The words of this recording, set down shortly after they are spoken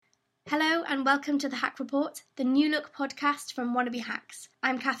Hello and welcome to the Hack Report, the new look podcast from Wannabe Hacks.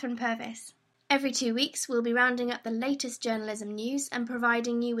 I'm Katherine Purvis. Every 2 weeks we'll be rounding up the latest journalism news and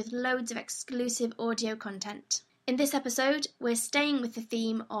providing you with loads of exclusive audio content. In this episode, we're staying with the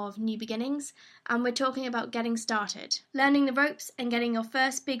theme of new beginnings and we're talking about getting started, learning the ropes and getting your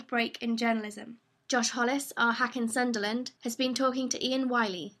first big break in journalism. Josh Hollis, our hack in Sunderland, has been talking to Ian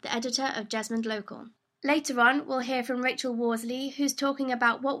Wiley, the editor of Jesmond Local. Later on, we'll hear from Rachel Worsley, who's talking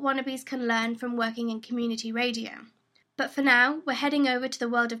about what wannabes can learn from working in community radio. But for now, we're heading over to the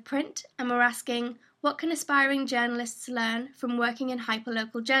world of print, and we're asking, what can aspiring journalists learn from working in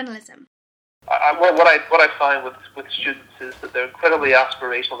hyperlocal journalism? What I find with students is that they're incredibly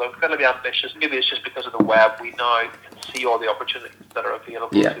aspirational, they're incredibly ambitious. Maybe it's just because of the web we now can see all the opportunities that are available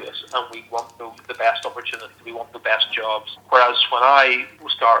to us, and we want the best opportunities, we want the best jobs. Whereas when I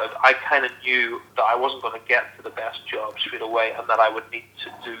started, I kind of knew that I wasn't going to get to the best job straight away, and that I would need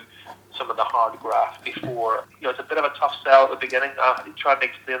to do some of the hard graft before. It's a bit of a tough sell at the beginning. I try to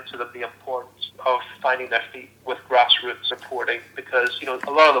explain to them the importance of finding their feet with grassroots reporting, because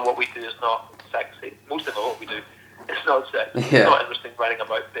a lot of what we do is not sexy. Most of what we do is not sexy. It's not interesting writing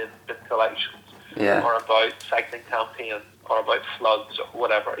about bin collections or about cycling campaigns or about floods or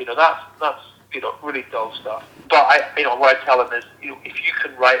whatever. That's really dull stuff. But what I tell them is, if you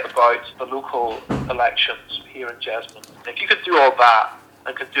can write about the local elections here in Jesmond, if you can do all that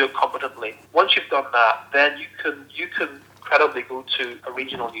and can do it competently, once you've done that, then you can credibly go to a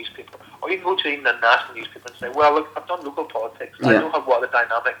regional newspaper, or you can go to even a national newspaper and say, well, look, I've done local politics, I know what the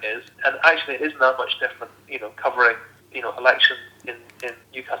dynamic is, and actually it isn't that much different, covering, elections in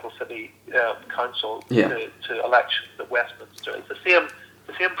Newcastle City Council to elections at Westminster. It's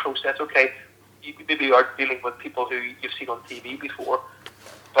the same process. Okay, you maybe are dealing with people who you've seen on TV before,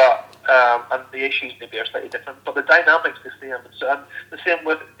 but and the issues maybe are slightly different, but the dynamic's the same. And the same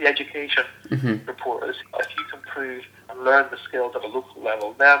with the education reporters. If you can prove and learn the skills at a local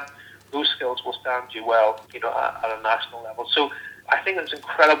level, then those skills will stand you well, at a national level. So I think it's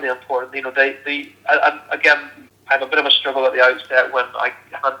incredibly important. And again, I have a bit of a struggle at the outset when I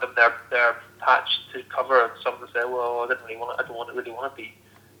hand them their patch to cover, and some of them say, well, I don't really want to be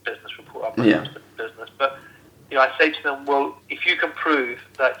business reporter. I'm not interested in business, but I say to them, well, if you can prove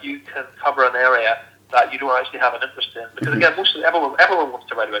that you can cover an area that you don't actually have an interest in, because again, everyone wants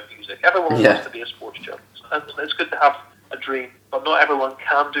to write about music, everyone wants to be a sports journalist, and it's good to have a dream, but not everyone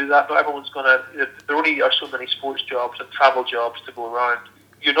can do that. Not everyone's going to. There only are so many sports jobs and travel jobs to go around.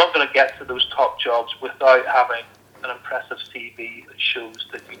 You're not going to get to those top jobs without having an impressive CV that shows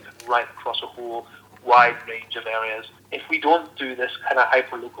that you can write across a whole wide range of areas. If we don't do this kind of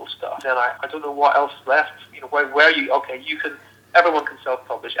hyper-local stuff, then I don't know what else is left. Everyone can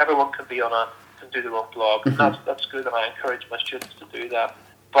self-publish, everyone can do their own blog, and that's good, and I encourage my students to do that.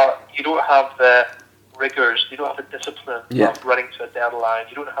 But you don't have the rigors, you don't have the discipline of writing to a deadline,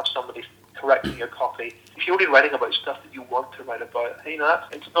 you don't have somebody correcting your copy. If you're only writing about stuff that you want to write about,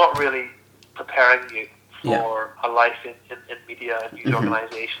 it's not really preparing you for a life in media and news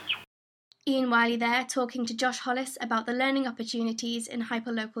organisations. Ian Wiley there, talking to Josh Hollis about the learning opportunities in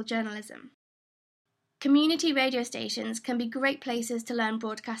hyperlocal journalism. Community radio stations can be great places to learn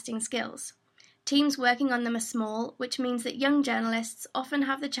broadcasting skills. Teams working on them are small, which means that young journalists often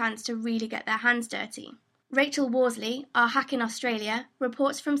have the chance to really get their hands dirty. Rachel Worsley, our hack in Australia,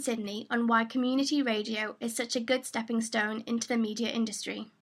 reports from Sydney on why community radio is such a good stepping stone into the media industry.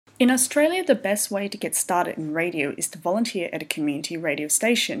 In Australia, the best way to get started in radio is to volunteer at a community radio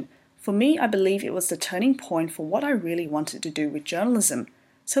station. For me, I believe it was the turning point for what I really wanted to do with journalism.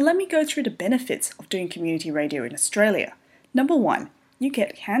 So let me go through the benefits of doing community radio in Australia. Number 1, you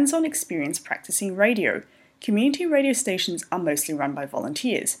get hands-on experience practicing radio. Community radio stations are mostly run by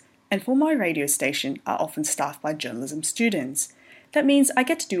volunteers, and for my radio station are often staffed by journalism students. That means I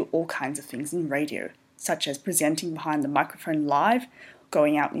get to do all kinds of things in radio, such as presenting behind the microphone live,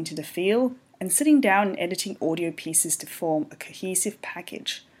 going out into the field, and sitting down and editing audio pieces to form a cohesive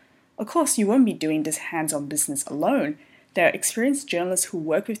package. Of course, you won't be doing this hands-on business alone. There are experienced journalists who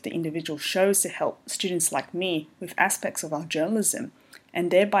work with the individual shows to help students like me with aspects of our journalism, and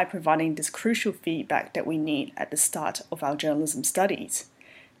thereby providing this crucial feedback that we need at the start of our journalism studies.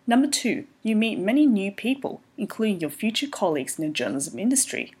 Number 2, you meet many new people, including your future colleagues in the journalism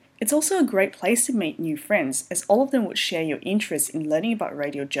industry. It's also a great place to meet new friends, as all of them would share your interest in learning about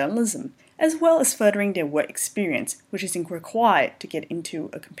radio journalism, as well as furthering their work experience, which is required to get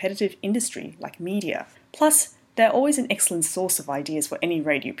into a competitive industry like media. Plus, they're always an excellent source of ideas for any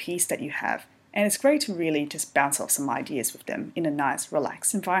radio piece that you have, and it's great to really just bounce off some ideas with them in a nice,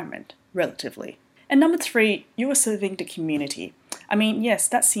 relaxed environment, relatively. And number 3, you are serving the community. I mean, yes,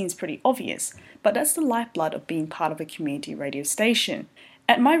 that seems pretty obvious, but that's the lifeblood of being part of a community radio station.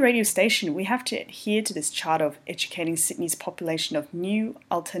 At my radio station, we have to adhere to this charter of educating Sydney's population of new,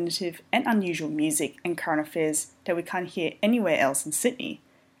 alternative and unusual music and current affairs that we can't hear anywhere else in Sydney.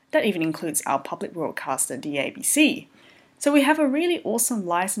 That even includes our public broadcaster, the ABC. So we have a really awesome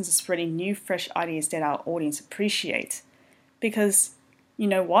license of spreading new, fresh ideas that our audience appreciate. Because, you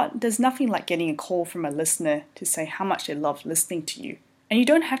know what? There's nothing like getting a call from a listener to say how much they love listening to you. And you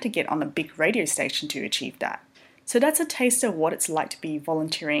don't have to get on a big radio station to achieve that. So that's a taste of what it's like to be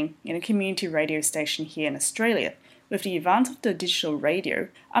volunteering in a community radio station here in Australia. With the advance of the digital radio,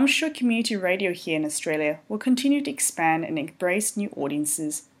 I'm sure community radio here in Australia will continue to expand and embrace new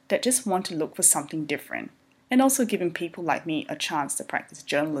audiences that just want to look for something different, and also giving people like me a chance to practice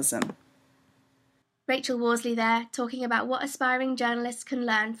journalism. Rachel Worsley there, talking about what aspiring journalists can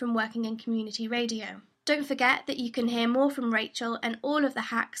learn from working in community radio. Don't forget that you can hear more from Rachel and all of the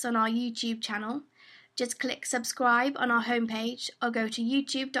hacks on our YouTube channel. Just click subscribe on our homepage or go to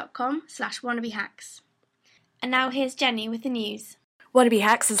youtube.com/Wannabe Hacks. And now here's Jenny with the news. Wannabe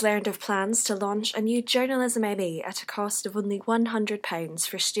Hacks has learned of plans to launch a new journalism MA at a cost of only £100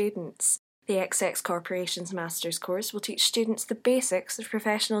 for students. The XX Corporations Masters course will teach students the basics of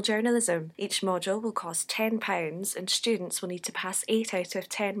professional journalism. Each module will cost £10 and students will need to pass 8 out of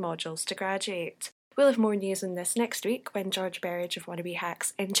 10 modules to graduate. We'll have more news on this next week when George Berridge of Wannabe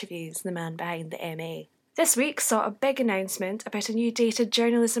Hacks interviews the man behind the MA. This week saw a big announcement about a new data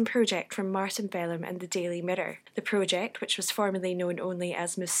journalism project from Martin Vellum and the Daily Mirror. The project, which was formerly known only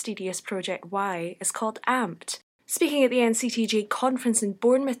as Mysterious Project Y, is called AMPed. Speaking at the NCTJ conference in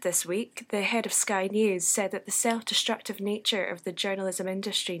Bournemouth this week, the head of Sky News said that the self-destructive nature of the journalism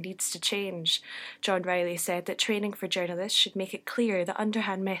industry needs to change. John Riley said that training for journalists should make it clear that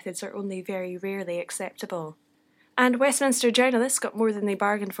underhand methods are only very rarely acceptable. And Westminster journalists got more than they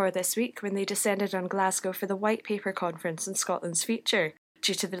bargained for this week when they descended on Glasgow for the White Paper Conference on Scotland's future.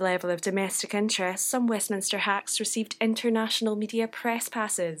 Due to the level of domestic interest, some Westminster hacks received international media press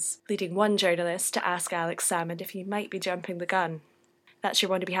passes, leading one journalist to ask Alex Salmond if he might be jumping the gun. That's your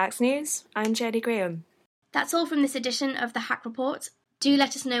Wannabe Hacks news. I'm Jenny Graham. That's all from this edition of the Hack Report. Do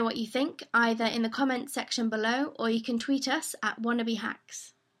let us know what you think, either in the comments section below or you can tweet us at Wannabe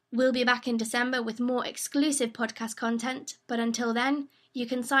Hacks. We'll be back in December with more exclusive podcast content, but until then, you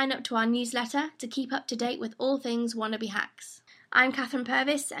can sign up to our newsletter to keep up to date with all things Wannabe Hacks. I'm Katherine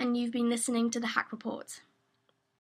Purvis, and you've been listening to the Hack Report.